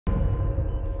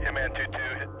Hitman 2-2,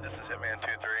 this is Hitman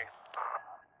 2-3.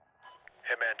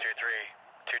 Hitman 2-3,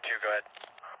 2-2, go ahead.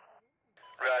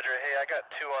 Roger, hey, I got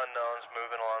two unknowns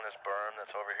moving along this berm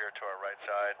that's over here to our right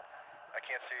side. I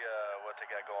can't see what they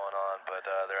got going on, but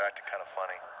they're acting kind of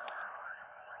funny.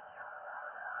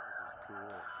 This is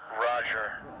cool.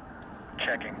 Roger.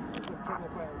 Checking.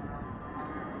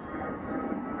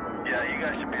 Yeah, you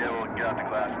guys should be able to get out the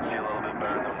glass and see a little bit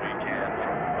better than we can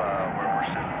from where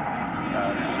we're sitting.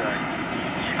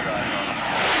 Keep your eyes on them.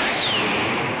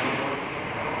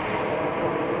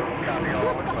 Copy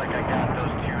all. Looks like I got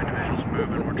those two individuals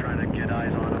moving. We're trying to get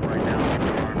eyes on them right now.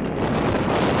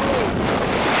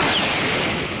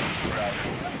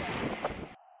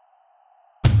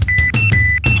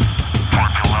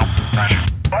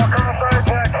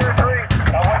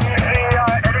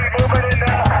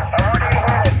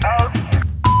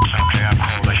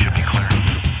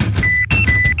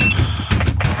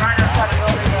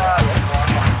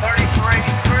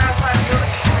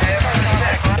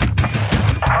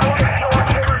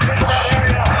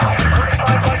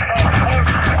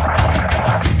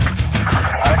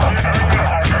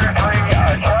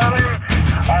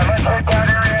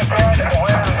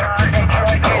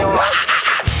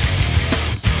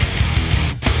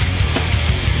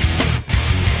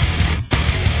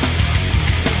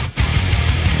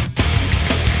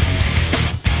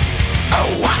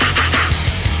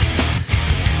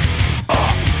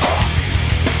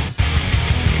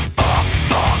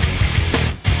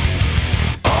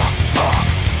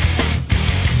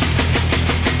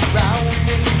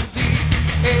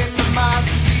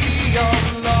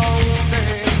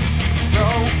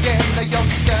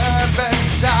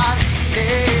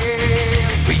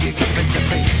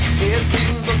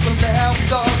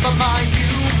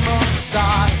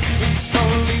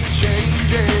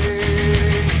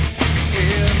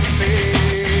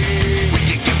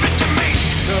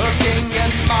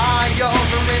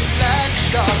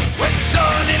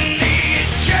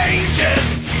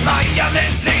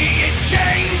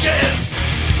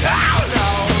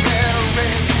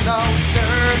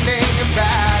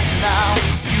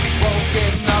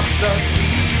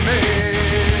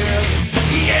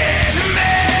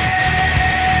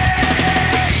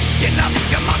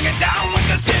 Down with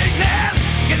the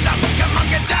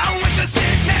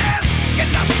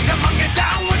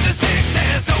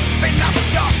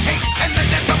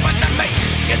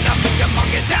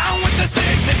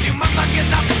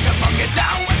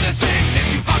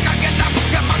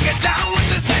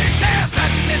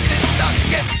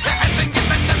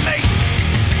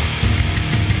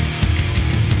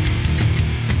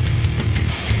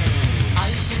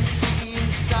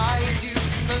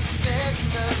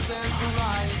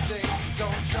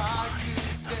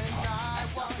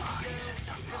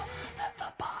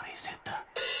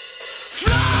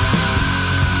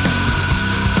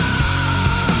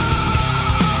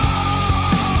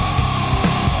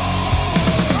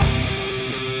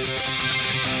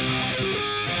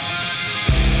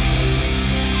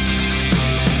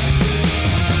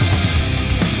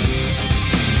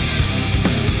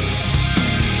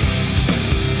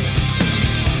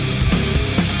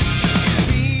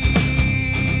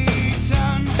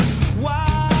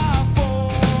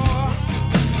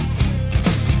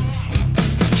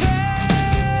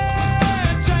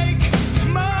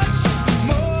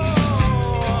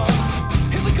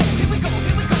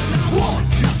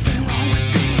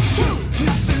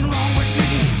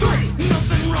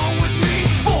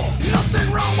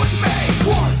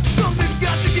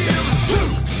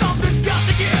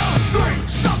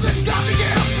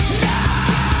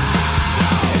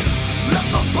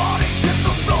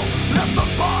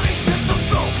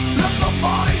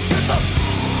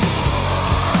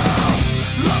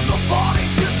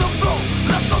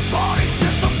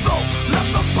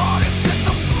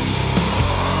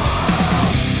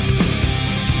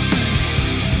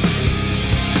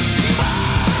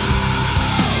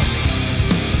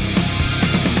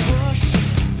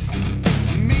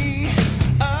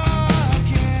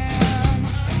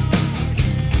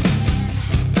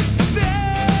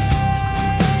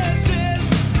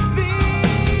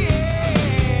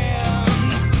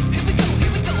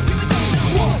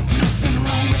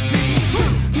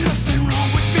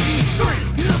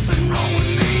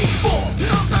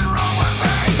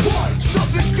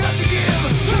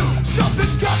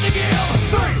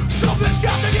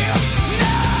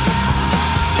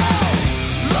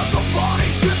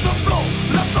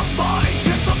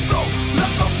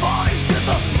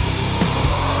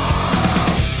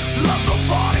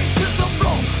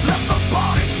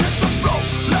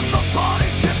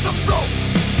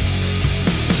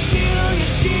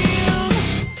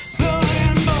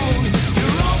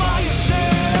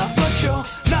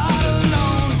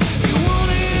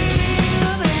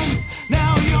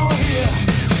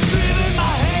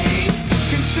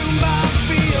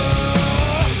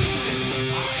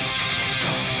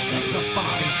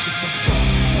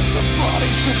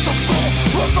bodies hit the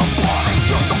floor of the bar.